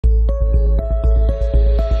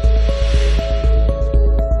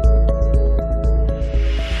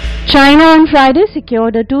China on Friday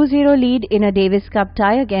secured a 2-0 lead in a Davis Cup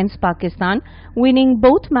tie against Pakistan, winning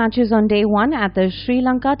both matches on day one at the Sri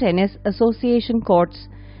Lanka Tennis Association courts.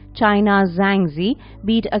 China's Zhang Zi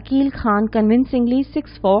beat Akil Khan convincingly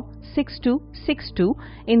 6-4, 6-2, 6-2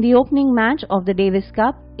 in the opening match of the Davis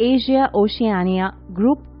Cup Asia-Oceania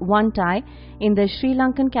Group 1 tie in the Sri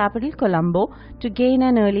Lankan capital Colombo to gain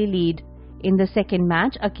an early lead. In the second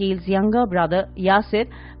match, Akil's younger brother Yasir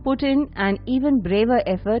put in an even braver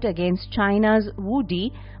effort against China's Wu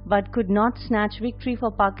Di but could not snatch victory for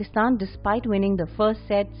Pakistan despite winning the first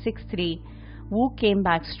set 6-3. Wu came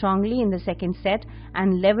back strongly in the second set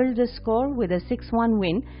and levelled the score with a 6-1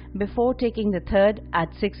 win before taking the third at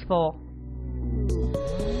 6-4.